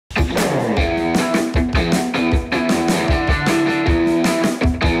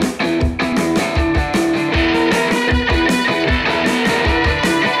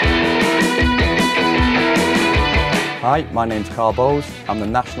Hi, my name's Boase. I'm the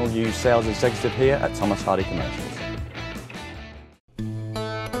National Used Sales Executive here at Thomas Hardie Commercials.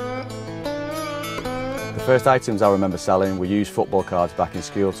 The first items I remember selling were used football cards back in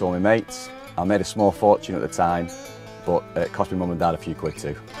school to all my mates. I made a small fortune at the time, but it cost me mum and dad a few quid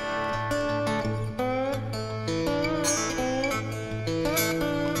too.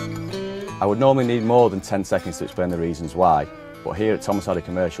 I would normally need more than 10 seconds to explain the reasons why, but here at Thomas Hardie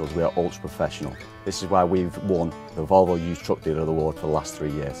Commercials we are ultra professional. This is why we've won the Volvo Used Truck Dealer Award for the last 3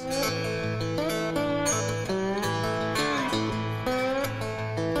 years.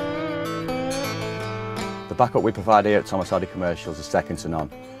 The backup we provide here at Thomas Hardie Commercials is second to none.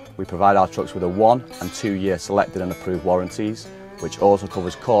 We provide our trucks with a 1- and 2-year selected and approved warranties, which also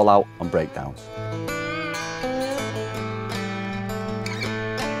covers call out and breakdowns.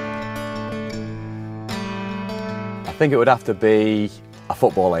 I think it would have to be a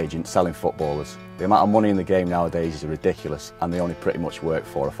football agent selling footballers. The amount of money in the game nowadays is ridiculous, and they only pretty much work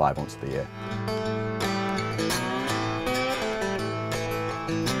 4 or 5 months of the year.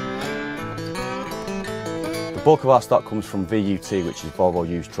 The bulk of our stock comes from VUT, which is Volvo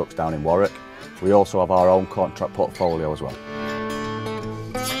Used Trucks down in Warwick. We also have our own contract portfolio as well.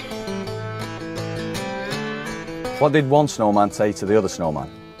 What did one snowman say to the other snowman?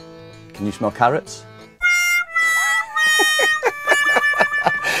 Can you smell carrots?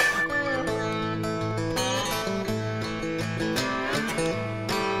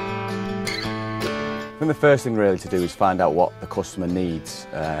 I think the first thing really to do is find out what the customer needs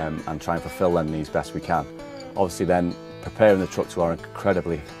and try and fulfil them needs best we can. Obviously then preparing the truck to our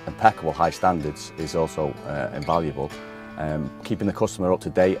incredibly impeccable high standards is also invaluable. Keeping the customer up to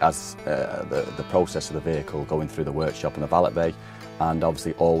date as the process of the vehicle going through the workshop and the valet bay, and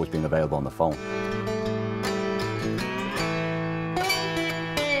obviously always being available on the phone.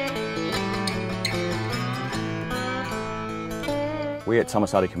 We at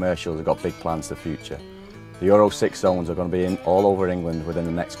Thomas Hardie Commercials have got big plans for the future. The Euro 6 zones are going to be in all over England within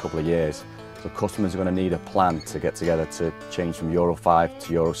the next couple of years, so customers are going to need a plan to get together to change from Euro 5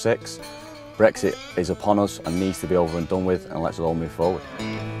 to Euro 6. Brexit is upon us and needs to be over and done with, and let's all move forward.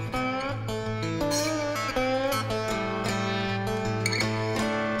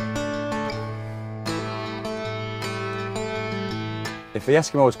 If the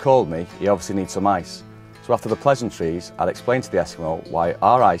Eskimo has called me, he obviously needs some ice. So after the pleasantries, I'd explain to the Eskimo why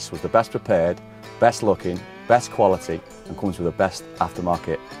our ice was the best prepared, best looking, best quality, and comes with the best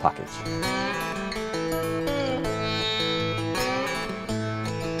aftermarket package.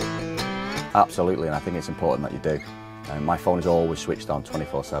 Absolutely, and I think it's important that you do. My phone is always switched on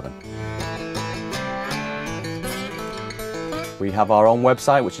 24/7. We have our own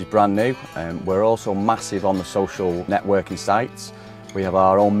website, which is brand new. We're also massive on the social networking sites. We have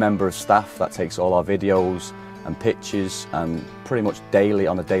our own member of staff that takes all our videos and pictures and pretty much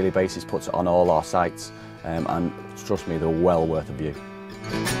on a daily basis puts it on all our sites, and trust me, they're well worth a view.